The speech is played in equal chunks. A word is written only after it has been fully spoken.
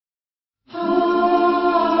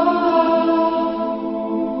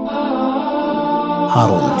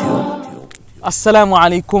هارون تيوب. السلام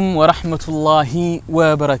عليكم ورحمة الله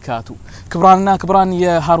وبركاته. كبران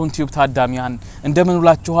يا هارون تيوب تاداميان عندما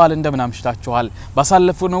نولاتشوهال عندما نمشتاتشوهال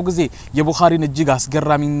باسالفو نو غزي የቡኻሪን እጅግ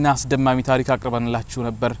አስገራሚና አስደማሚ ታሪክ አቅርበንላችሁ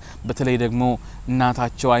ነበር። በተለይ ደግሞ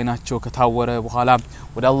እናታቸው አይናቸው ከታወረ በኋላ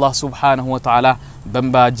ወደ አላህ Subhanahu Wa Ta'ala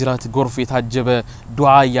በእንባ ጅራት ጎርፍ የታጀበ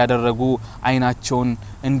ዱዓ ያደረጉ አይናቸውን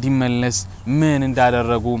እንዲመለስ ምን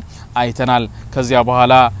እንዳደረጉ አይተናል። ከዚያ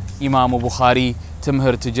በኋላ ኢማሙ ቡኻሪ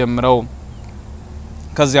ትምህርት ጀምረው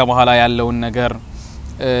ከዚያ በኋላ ያለውን ነገር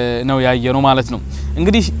ነው ያየነው ማለት ነው።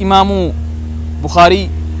 እንግዲህ ኢማሙ ቡኻሪ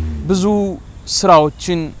ብዙ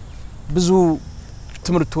ስራዎችን ብዙ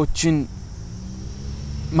ትምርቶችን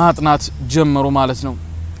ማጥናት ጀመሩ ማለት ነው።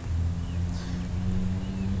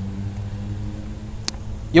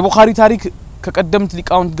 የቡኻሪ ታሪክ ከቀደምት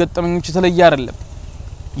ሊቃውንት ገጠመኞች የተለየ አይደለም።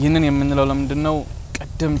 ይህንን የምንለው ለምንድነው?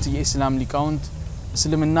 ቀደምት የኢስላም ሊቃውንት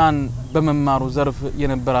እስልምናን በመማሩ ዘርፍ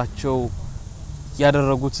የነበራቸው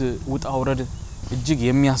ያደረጉት ውጣ ውረድ እጅግ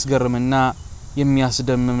የሚያስገርምና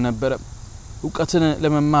የሚያስደምም ነበር። ዕውቀትን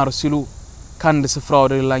ለመማር ሲሉ ካንድ ስፍራ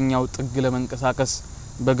ወደ ሌላኛው ጥግ ለመንቀሳቀስ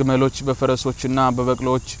በግመሎች በፈረሶችና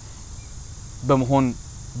በበቅሎች በመሆን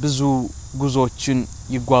ብዙ ጉዞዎችን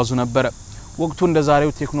ይጓዙ ነበር። ወቅቱ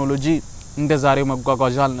እንደዛሬው ቴክኖሎጂ እንደዛሬው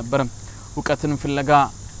መጓጓዣ አልነበረም። ዕውቀትን ፍለጋ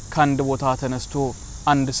ካንድ ቦታ ተነስቶ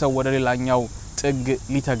አንድ ሰው ወደ ሌላኛው ጥግ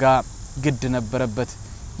ሊተጋ ግድ ነበረበት።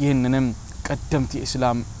 ይህንንም ቀደምት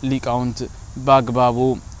የኢስላም ሊቃውንት ባግባቡ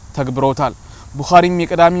ተግብሮታል። ቡኻሪም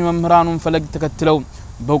የቀዳሚ መምህራኑን ፈለግ ተከትለው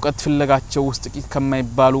በእውቀት ፍለጋቸው ውስጥ ጥቂት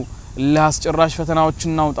ከማይባሉ ለአስጨራሽ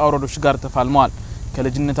ፈተናዎችና ውጣ ውረዶች ጋር ተፋልመዋል።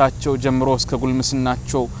 ከልጅነታቸው ጀምሮ እስከ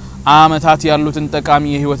ጉልምስናቸው አመታት ያሉትን ጠቃሚ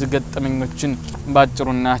የህይወት ገጠመኞችን ባጭሩ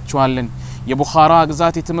እናያቸዋለን። የቡኻራ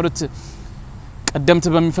ግዛት የትምህርት ቀደምት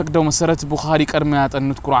በሚፈቅደው መሰረት ቡኻሪ ቀድሞ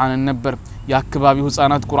ያጠኑት ቁርአንን ነበር። የአካባቢው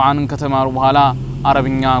ህፃናት ቁርአንን ከተማሩ በኋላ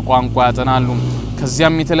አረብኛ ቋንቋ ያጠናሉ።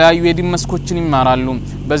 ከዚያም የተለያዩ የዲን መስኮችን ይማራሉ።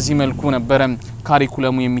 በዚህ መልኩ ነበር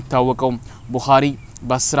ካሪኩለሙ የሚታወቀው። ቡኻሪ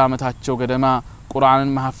በ10 አመታቸው ገደማ ቁርአንን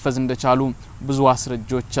ማሐፈዝ እንደቻሉ ብዙ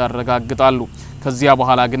አስረጆች ያረጋግጣሉ። ከዚያ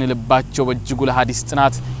በኋላ ግን ልባቸው በእጅጉ ለሐዲስ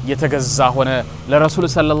ጥናት የተገዛ ሆነ። ለረሱል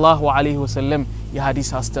ሰለላሁ ዐለይሂ ወሰለም የሐዲስ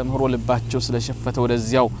አስተምህሮ ልባቸው ስለሸፈተ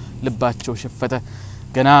ወደዚያው ልባቸው ሸፈተ።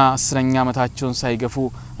 ገና 10ኛ አመታቸውን ሳይገፉ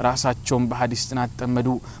ራሳቸውን በሐዲስ ጥናት ተጠመዱ።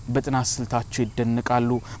 በጥናት ስልታቸው ይደነቃሉ።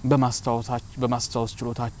 በማስተዋወስ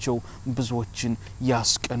ችሎታቸው ብዙዎችን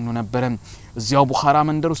ያስቀኑ ነበር። እዚያው ቡኻራ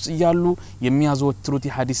መንደር ውስጥ ይያሉ የሚያዘወትሩት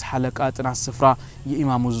የሐዲስ ሐለቃ ጥናት ስፍራ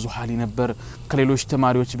የኢማሙ ዙሃሊ ነበር። ከሌሎች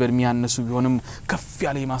ተማሪዎች በእድሜያነሱ ቢሆንም ከፍ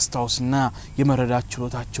ያለ ማስተዋወስና የመረዳት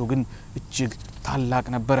ችሎታቸው ግን እጅግ ታላቅ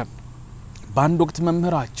ነበር። በአንድ ወቅት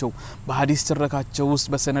መምህራቸው በሐዲስ ትረካቸው ውስጥ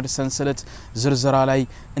በሰነድ ሰንሰለት ዝርዝራ ላይ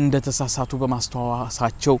እንደተሳሳቱ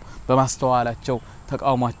በማስተዋላቸው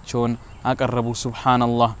ተቃውሟቸውን አቀረቡ።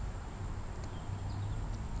 ሱብሃንአላህ።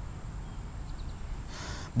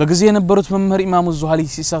 በጊዜ የነበሩት መምህር ኢማሙ ዙሃሊ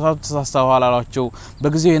ሲሳሳቱ ተሳስተዋል አሏቸው።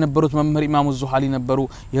 በጊዜው የነበሩት መምህር ኢማሙ ዙሃሊ ነበሩ።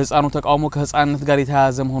 የህፃኑ ተቃውሞ ከህፃንነት ጋር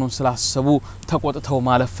የተያያዘ መሆኑን ስላሰቡ ተቆጥተው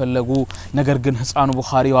ማለፍ ፈለጉ። ነገር ግን ህፃኑ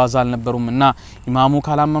ቡኻሪ ዋዛ አልነበሩምና ኢማሙ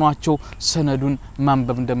ካላመኗቸው ሰነዱን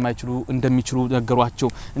ማንበብ እንደሚችሉ ነገሯቸው።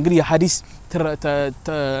 እንግዲህ የሐዲስ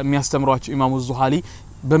የሚያስተምሯቸው ኢማሙ ዙሃሊ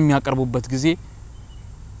በሚያቀርቡበት ጊዜ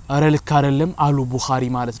አረልክ አይደለም አሉ ቡኻሪ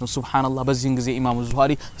ማለት ነው። ሱብሃንአላህ። በዚህን ጊዜ ኢማሙ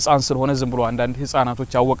ዙሃሪ ህፃን ስለሆነ ዝም ብሎ አንዳንድ ህፃናቶች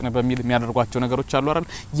ያወቅነ በሚል የሚያደርጓቸው ነገሮች አሉ አይደል?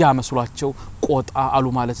 ያ መስሏቸው ቆጣ አሉ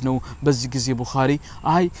ማለት ነው። በዚህ ጊዜ ቡኻሪ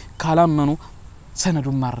አይ ካላመኑ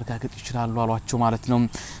ሰነዱን ማረጋገጥ ይችላሉ አሏቸው ማለት ነው።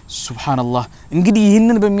 ሱብሃንአላህ። እንግዲህ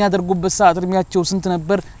ይህንን በሚያደርጉበት ሰዓት እድሜያቸው ስንት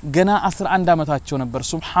ነበር? ገና 11 አመታቸው ነበር።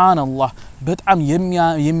 ሱብሃንአላህ። በጣም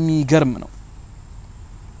የሚገርም ነው።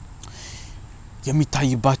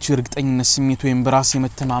 የሚታይባቸው እርግጠኝነት ስሜት ወይም በራስ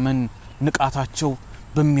የመተማመን ንቃታቸው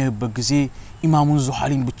በሚያዩበት ጊዜ ኢማሙን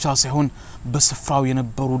ዙሃሊን ብቻ ሳይሆን በስፍራው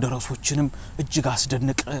የነበሩ ደረሶችንም እጅግ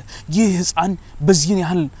አስደነቀ። ይህ ህፃን በዚህ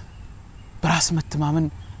ያህል በራስ መተማመን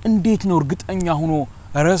እንዴት ነው እርግጠኛ ሆኖ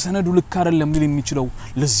ሰነዱ ልክ አይደለም ሊል የሚችለው?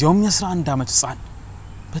 ለዚያውም የ11 አመት ህፃን።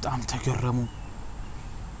 በጣም ተገረሙ።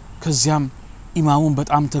 ከዚያም ኢማሙን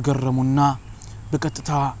በጣም ተገረሙና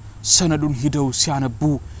በቀጥታ ሰነዱን ሂደው ሲያነቡ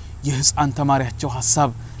የህፃን ተማሪያቸው ሐሳብ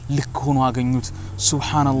ልክ ሆኖ አገኙት።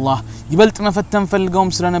 ሱብሃንአላህ። ይበልጥ መፈተን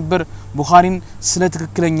ፈልገውም ስለነበር ቡኻሪን ስለ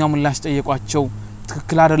ትክክለኛው ምላሽ ጠየቋቸው።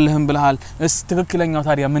 ትክክል አይደለህም ብለሃል፣ ትክክለኛው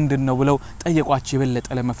ታዲያ ምንድነው ብለው ጠየቋቸው። የበለጠ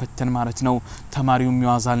ለመፈተን ማለት ነው። ተማሪው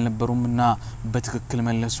የሚዋዛ አልነበሩምና በትክክል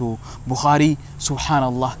መለሱ። ቡኻሪ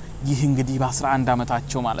ሱብሃንአላህ ይህ እንግዲህ በ11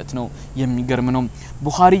 አመታቸው ማለት ነው የሚገርም ነው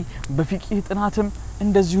ቡኻሪ በፊቅህ ጥናትም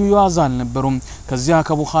እንደዚሁ ይዋዛል ነበሩም ከዚያ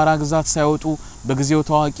ከቡኻራ ግዛት ሳይወጡ በጊዜው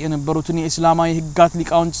ታዋቂ የነበሩትን የእስላማዊ ህጋት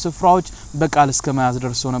ሊቃውንት ስፍራዎች በቃል እስከ መያዝ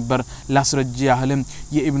ደርሰው ነበር ላስረጅ ያህልም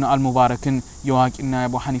የኢብኑ አልሙባረክን የዋቂና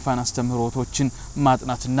የአቡ ሐኒፋን አስተምህሮቶችን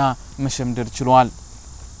ማጥናትና መሸምደድ ችሏል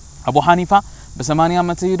አቡ ሐኒፋ በ80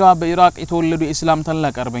 ዓመት ሄዳ በኢራቅ የተወለዱ የእስላም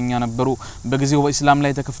ታላቅ አርበኛ ነበሩ በጊዜው በእስላም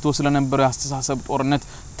ላይ ተከፍቶ ስለነበረው ያስተሳሰብ ጦርነት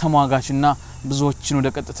ተሟጋችና ብዙዎችን ወደ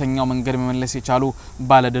ቀጥተኛው መንገድ መመለስ የቻሉ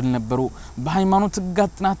ባለድል ነበሩ በሃይማኖት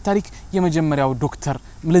ህጋት ጥናት ታሪክ የመጀመሪያው ዶክተር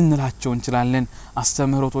ልንላቸው እንችላለን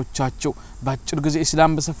አስተምህሮቶቻቸው በአጭር ጊዜ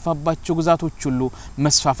እስላም በሰፋባቸው ግዛቶች ሁሉ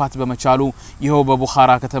መስፋፋት በመቻሉ ይሄው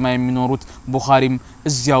በቡኻራ ከተማ የሚኖሩት ቡኻሪም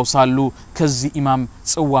እዚያው ሳሉ ከዚህ ኢማም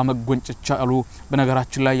ጽዋ መጎንጨቻሉ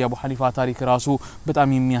በነገራችን ላይ የአቡ ሐኒፋ ታሪክ ራሱ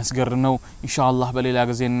በጣም የሚያስገርም ነው ኢንሻአላህ በሌላ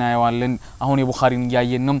ጊዜ እናየዋለን አሁን የቡኻሪን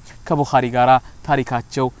ያየን ነው ከቡኻሪ ጋራ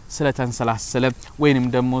ታሪካቸው ስለተንሰላሰለ ወይንም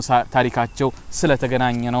ደግሞ ታሪካቸው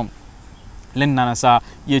ስለተገናኘ ነው ለናነሳ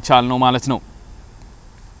የቻል ነው ማለት ነው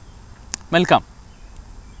መልካም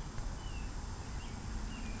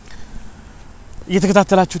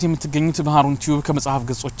እየተከታተላችሁት የምትገኙት በሃሩን ቲዩብ ከመጽሐፍ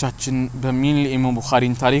ገጾቻችን በሚል ኢማሙ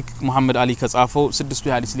ቡኻሪን ታሪክ መሐመድ አሊ ከጻፈው 6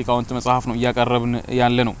 የሐዲስ ሊቃውንት መጽሐፍ ነው ያቀረብን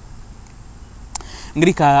ያለ ነው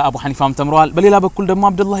እንግዲህ ከአቡ ሐኒፋም ተምሯል በሌላ በኩል ደግሞ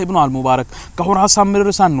አብዱላህ ኢብኑ አልሙባረክ ከኹራሳን ምድር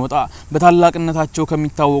ሳንወጣ በታላቅነታቸው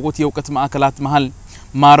ከሚታወቁት የእውቀት ማዕከላት መሃል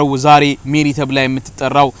ማረው ዛሬ ሜሪ ተብላ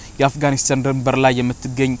የምትጠራው የአፍጋኒስታን ድንበር ላይ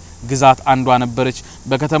የምትገኝ ግዛት አንዷ ነበረች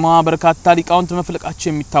በከተማዋ በርካታ ሊቃውንት መፍለቃቸው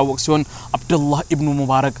የሚታወቅ ሲሆን አብዱላህ ኢብኑ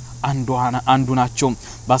ሙባረክ አንዱ ናቸው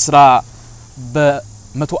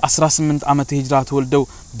በ118 ዓመተ ሂጅራ ተወልደው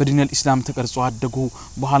በዲነል ኢስላም ተቀርጸው አደጉ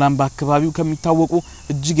በኋላም በአካባቢው ከሚታወቁ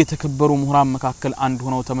እጅግ የተከበሩ ምሁራን መካከል አንዱ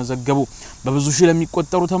ሆነው ተመዘገቡ በብዙ ሺህ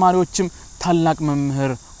ለሚቆጠሩ ተማሪዎችም ታላቅ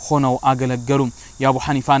መምህር ሆነው አገለገሉ የአቡ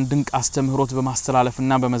ሐኒፋን ድንቅ አስተምህሮት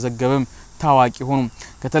በማስተላለፍና በመዘገብም ታዋቂ ሆኑ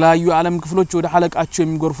ከተለያዩ ዓለም ክፍሎች ወደ ሐለቃቸው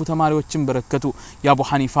የሚጎርፉ ተማሪዎችን በረከቱ የአቡ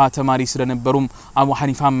ሐኒፋ ተማሪ ስለነበሩም አቡ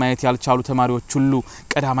ሐኒፋን ማየት ያልቻሉ ተማሪዎች ሁሉ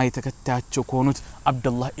ቀዳማይ ተከታያቸው ከሆኑት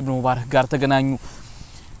አብዱላህ ኢብኑ ሙባረክ ጋር ተገናኙ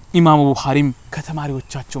ኢማሙ ቡኻሪም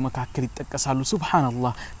ከተማሪዎቻቸው መካከል ይጠቀሳሉ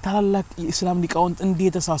ሱብሃንአላህ ታላላቅ የእስላም ሊቃውንት እንዲህ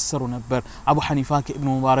የተሳሰሩ ነበር አቡ ሐኒፋ ከኢብኑ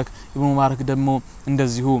ሙባረክ ደግሞ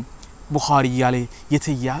እንደዚሁ ቡኻሪ ያለ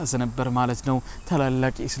የተያዘ ነበር ማለት ነው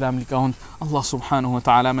ታላላቅ የእስላም ሊቃውንት አላህ Subhanahu Wa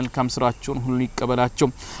Ta'ala መልካም ስራቸውን ሁሉ ይቀበላቸው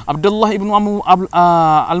አብዱላህ ኢብኑ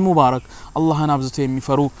አልሙባረክ አላህን አብዝተው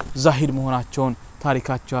የሚፈሩ ዛሂድ መሆናቸውን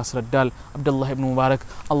ታሪካቸው ያስረዳል አብዱላህ ኢብኑ ሙባረክ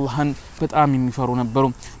አላህን በጣም የሚፈሩ ነበሩ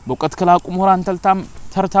በእውቀት ከላቁ ምሁራን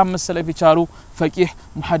ተርታም መሰለፍ ይቻሉ ፈቂህ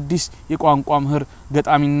ሙሐዲስ የቋንቋ ምህር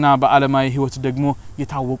ገጣሚና በዓለማዊ ህይወት ደግሞ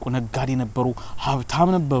የታወቁ ነጋዴ ነበሩ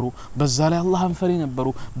ሀብታም ነበሩ በዛ ላይ አላህን ፈሪ ነበሩ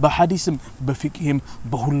በሐዲስም በፊቅህም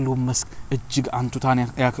በሁሉም መስክ እጅግ አንቱታን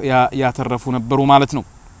ያተረፉ ነበሩ ማለት ነው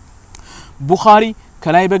ቡኻሪ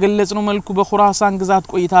ከላይ በገለጽነው መልኩ በኹራሳን ግዛት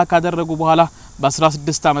ቆይታ ካደረጉ በኋላ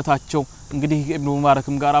በ16 አመታቸው እንግዲህ ኢብኑ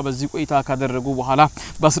ሙባረክም ጋራ በዚህ ቆይታ ካደረጉ በኋላ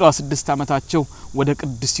በ16 አመታቸው ወደ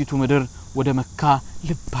ቅድስቲቱ ምድር ወደ መካ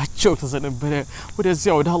ልባቸው ተዘነበለ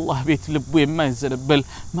ወደዚያ ወደ አላህ ቤት ልቡ የማይዘነበል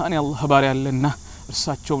ማን ያላህ ባሪያ ያለና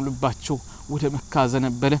እርሳቸው ልባቸው ወደ መካ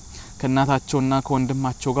ዘነበለ ከናታቸውና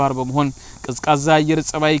ከወንድማቸው ጋር በመሆን ቀዝቃዛ አየር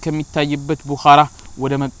ጸባይ ከሚታይበት ቡኻራ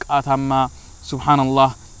ወደ መቃታማ ሱብሃንአላህ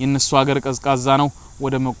የነሱ ሀገር ቀዝቃዛ ነው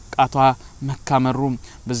ወደ መቃቷ መካ መሩ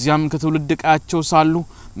በዚያም ከትውልድ ቃቸው ሳሉ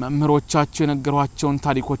መምህሮቻቸው የነገሯቸውን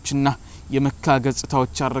ታሪኮችና የመካ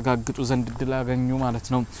ገጽታዎች ያረጋግጡ ዘንድ ድል ያገኙ ማለት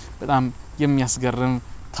ነው በጣም የሚያስገርም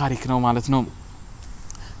ታሪክ ነው ማለት ነው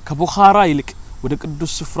ከቡኻራ ይልቅ ወደ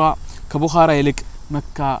ቅዱስ ስፍራ ከቡኻራ ይልቅ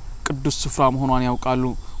መካ ቅዱስ ስፍራ መሆኗን ያውቃሉ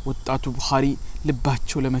ወጣቱ ቡኻሪ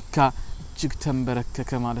ልባቸው ለመካ እጅግ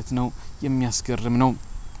ተንበረከከ ማለት ነው የሚያስገርም ነው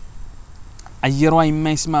አየሯ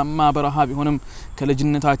የማይስማማ በረሃ ቢሆንም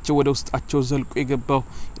ከልጅነታቸው ወደ ውስጣቸው ዘልቆ የገባው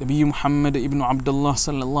ነብዩ መሐመድ ኢብኑ አብዱላህ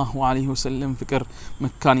ሰለላሁ ዐለይሂ ወሰለም ፍቅር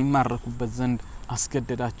መካን ይማረኩበት ዘንድ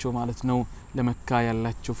አስገደዳቸው ማለት ነው ለመካ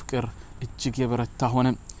ያላቸው ፍቅር እጅግ የበረታ ሆነ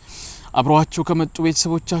አብረዋቸው ከመጡ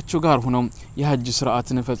ቤተሰቦቻቸው ጋር ሆነው የሐጅ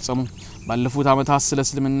ሥርዓትን ፈጸሙ ባለፉት አመታት ስለ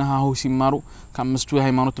እስልምና ሀሁ ሲማሩ ከአምስቱ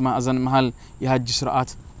የሃይማኖት ማዕዘን መሃል የሐጅ ሥርዓት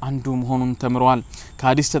አንዱ መሆኑን ተምረዋል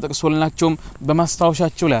ከሐዲስ ተጠቅሶላቸው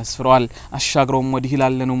በማስታወሻቸው ላይ አስፍረዋል አሻግረውም ወዲህ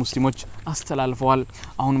ላለነው ሙስሊሞች አስተላልፈዋል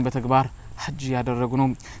አሁን በተግባር ሐጅ ያደረጉ ነው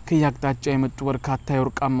ከያቅጣጫ የመጡ በርካታ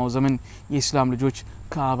የወርቃማው ዘመን የእስላም ልጆች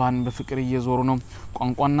ካባን በፍቅር እየዞሩ ነው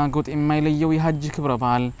ቋንቋና ጎጥ የማይለየው የሐጅ ክብረ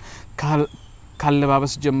በዓል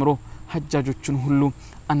ካለባበስ ጀምሮ ሐጃጆችን ሁሉ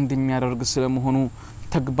አንድ የሚያደርግ ስለመሆኑ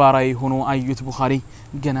ተግባራዊ ሆኖ አዩት ቡኻሪ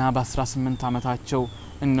ገና በ18 አመታቸው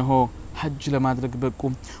እነሆ ሐጅ ለማድረግ በቁ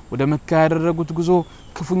ወደ መካ ያደረጉት ጉዞ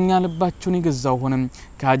ክፉኛ ልባቸውን ይገዛው ሆነ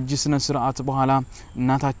ከሐጅ ስነ ስርዓት በኋላ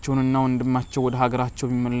እናታቸውንና ወንድማቸው ወደ ሀገራቸው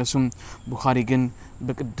ቢመለሱ ቡኻሪ ግን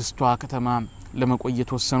በቅድስቷ ከተማ ለመቆየት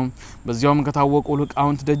ወሰኑ በዚያውም ከታወቁ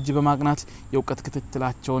ሊቃውንት ደጅ በማግናት የውቀት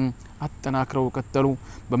ክትትላቸውን አጠናክረው ቀጠሉ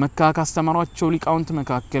በመካ ካስተማሯቸው ሊቃውንት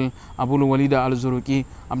መካከል አቡል ወሊድ አልዙሩቂ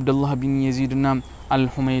አብዱላህ ቢን የዚድና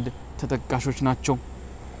አልሁመይድ ተጠቃሾች ናቸው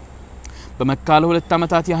በመካ ለሁለት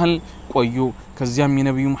ዓመታት ያህል ቆዩ ከዚያም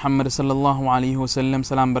የነብዩ መሐመድ ሰለላሁ ዐለይሂ ወሰለም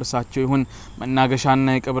ሰላም በርሳቸው ይሁን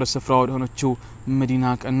መናገሻና የቀብር ስፍራ ወደ ሆነችው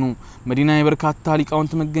መዲና ቀኑ መዲና የበርካታ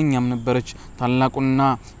ሊቃውንት መገኛም ነበረች ታላቁና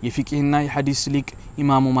የፊቅህና የሐዲስ ሊቅ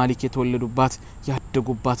ኢማሙ ማሊክ የተወለዱባት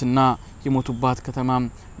ያደጉባትና የሞቱባት ከተማ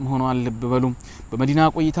መሆኗን ልብ በሉ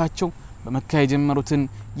በመዲና ቆይታቸው በመካ የጀመሩትን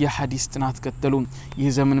የሐዲስ ጥናት ቀጠሉ ይህ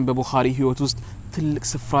ዘመን በቡኻሪ ህይወት ውስጥ ትልቅ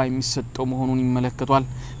ስፍራ የሚሰጠው መሆኑን ይመለከቷል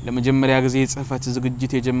ለመጀመሪያ ጊዜ የጽህፈት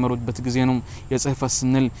ዝግጅት የጀመሩበት ጊዜ ነው የጽህፈት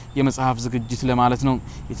ስንል የመጽሐፍ ዝግጅት ለማለት ነው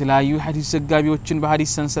የተለያዩ ሐዲስ ዘጋቢዎችን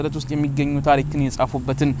በሐዲስ ሰንሰለት ውስጥ የሚገኙ ታሪክን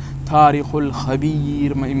የጻፉበትን ታሪኹል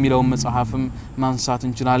ኸቢር የሚለው መጽሐፍም ማንሳት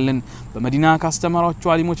እንችላለን በመዲና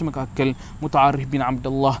ካስተማሯቸው ዓሊሞች መካከል ሙተዓሪፍ ቢን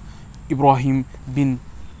አብዱላህ ኢብራሂም ቢን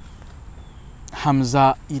ሐምዛ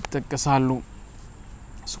ይተከሳሉ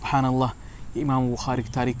ሱብሃንአላህ የኢማሙ ቡኻሪ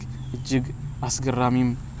ታሪክ እጅግ አስገራሚም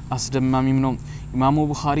አስደማሚም ነው ኢማሙ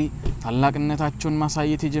ቡኻሪ ታላቅነታቸውን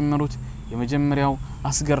ማሳየት የጀመሩት የመጀመሪያው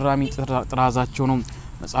አስገራሚ ጥራዛቸው ነው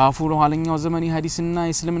መጽሐፉ ለኋለኛው ዘመን የሐዲስና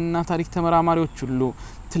የእስልምና ታሪክ ተመራማሪዎች ሁሉ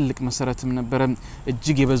ትልቅ መሰረትም ነበር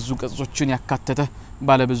እጅግ የበዙ ገጾችን ያካተተ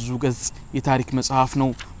ባለ ብዙ ገጽ የታሪክ መጽሐፍ ነው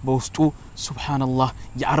በውስጡ ሱብሃንአላህ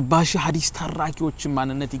የ40 ሺህ ሐዲስ ተራኪዎችን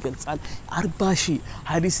ማንነት ይገልጻል 40 ሺህ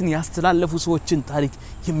ሐዲስን ያስተላለፉ ሰዎችን ታሪክ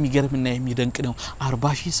የሚገርምና የሚደንቅ ነው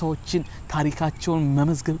 40 ሺህ ሰዎችን ታሪካቸውን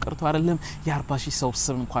መመዝገብ ቀርቶ አይደለም የ40 ሺህ ሰው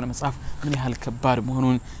ስም እንኳን መጽሐፍ ምን ያህል ከባድ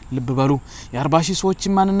መሆኑን ልብ በሉ የ40 ሺህ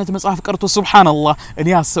ሰዎችን ማንነት መጽሐፍ ቀርቶ ሱብሃንአላህ እኔ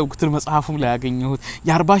ያሰብኩትን መጽሐፉም ላይ ያገኘሁት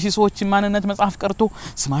የ40 ሺህ ሰዎችን ማንነት መጽሐፍ ቀርቶ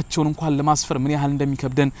ስማቸውን እንኳን ለማስፈር ምን ያህል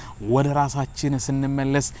እንደሚከብደን ወደ ራሳችን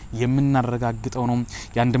ስንመለስ የምናረጋግጠው ነው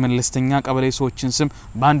ያንድ መለስተኛ ቀበሌ ሰዎችን ስም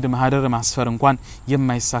በአንድ ማህደር ማስፈር እንኳን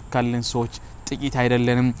የማይሳካልን ሰዎች ጥቂት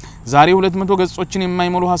አይደለንም ዛሬ 200 ገጾችን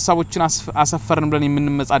የማይሞሉ ሐሳቦችን አሰፈርን ብለን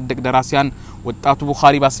የምንመጻደቅ ደራሲያን ወጣቱ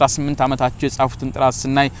ቡኻሪ በ18 ዓመታቸው የጻፉትን ጥራት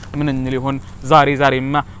ስናይ ምን እንል ይሆን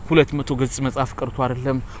ዛሬማ 200 ገጽ መጽሐፍ ቀርቶ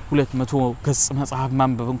አይደለም 200 ገጽ መጽሐፍ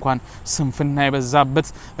ማንበብ እንኳን ስንፍና የበዛበት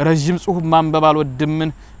ረጅም ጽሁፍ ማንበብ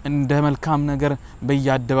አልወድምን እንደ መልካም ነገር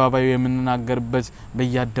በየአደባባዩ የምንናገርበት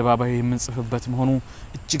በየአደባባዩ የምንጽፍበት መሆኑ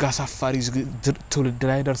እጅግ አሳፋሪ ትውልድ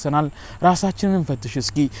ላይ ደርሰናል ራሳችንን እንፈትሽ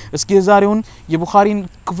እስኪ ዛሬውን የቡኻሪን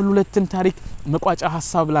ክፍል 2ን ታሪክ መቋጫ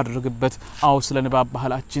ሐሳብ ላደረግበት አው ስለ ንባብ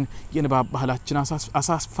ባህላችን የንባብ ባህላችን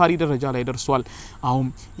አሳፋሪ ደረጃ ላይ ደርሷል አሁን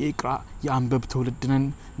የኢቅራ የአንበብ ትውልድነን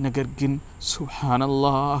ነገር ግን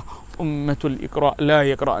ሱብሃንአላህ ኡመቱል ኢቅራ ላ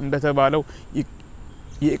ይቅራ እንደተባለው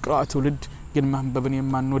የኢቅራ ትውልድ ግን ማንበብን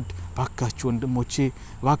የማንወድ ባካችሁ ወንድሞቼ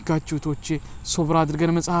ባካችሁ ቶቼ ሶብር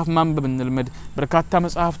አድርገን መጽሐፍ ማንበብ እንልመድ በርካታ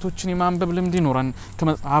መጽሐፍቶችን የማንበብ ልምድ ይኖረን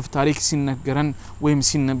ከመጽሐፍ ታሪክ ሲነገረን ወይም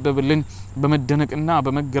ሲነበብልን በመደነቅና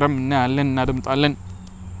በመገረም እናያለን እናደምጣለን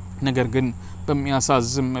ነገር ግን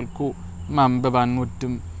በሚያሳዝን መልኩ ማንበብ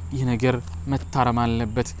አንወድም ይህ ነገር መታረም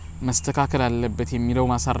አለበት መስተካከል አለበት የሚለው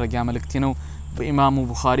ማሳረጊያ መልእክቴ ነው በኢማሙ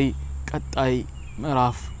ቡኻሪ ቀጣይ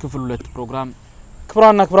ምዕራፍ ክፍል 2 ፕሮግራም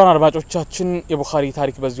ክብራን አድማጮቻችን የቡኻሪ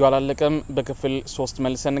ታሪክ በዚሁ አላለቀም በክፍል 3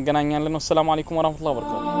 መልሰን እንገናኛለን ወሰላሙ አለይኩም ወራህመቱላሂ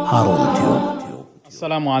ወበረካቱ ሃሩን ቲዩብ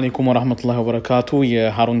አሰላሙ አለይኩም ወራህመቱላሂ ወበረካቱ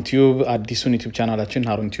የሃሩን ቲዩብ አዲሱን ዩቲዩብ ቻናላችን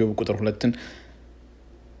ሃሩን ቲዩብ ቁጥር 2ን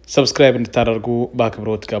ሰብስክራይብ እንድታደርጉ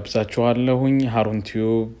በአክብሮት ጋብዛችኋለሁኝ ሃሩን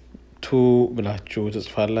ቲዩብ 2 ብላችሁ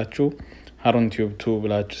ትጽፋላችሁ ሃሩን ቲዩብ 2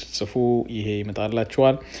 ብላችሁ ጽፉ ይሄ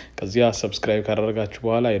ይመጣላችኋል ከዚያ ሰብስክራይብ ካደረጋችሁ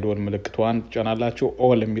በኋላ የደወል ምልክቷን ጫናላችሁ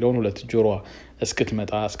ኦል የሚለውን ሁለት ጆሮ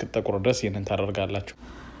እስክትመጣ እስክትጠቁር ድረስ ይሄንን ታደርጋላችሁ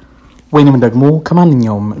ወይንም ደግሞ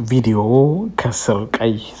ከማንኛውም ቪዲዮ ከስር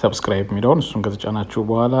ቀይ ሰብስክራይብ የሚለውን እሱን ከተጫናችሁ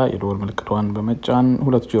በኋላ የደወል ምልክቷን በመጫን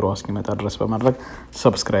ሁለት ጆሮ እስኪመጣ ድረስ በማድረግ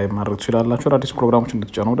ሰብስክራይብ ማድረግ ትችላላችሁ አዲስ ፕሮግራሞች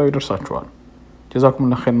እንድትጫኑ ወዲያው ይደርሳችኋል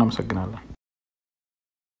ጀዛኩሙላሁ ኸይረን እናመሰግናለን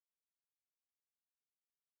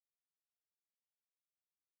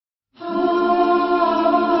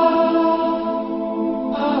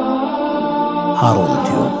ሃሩን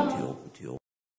ቲዩብ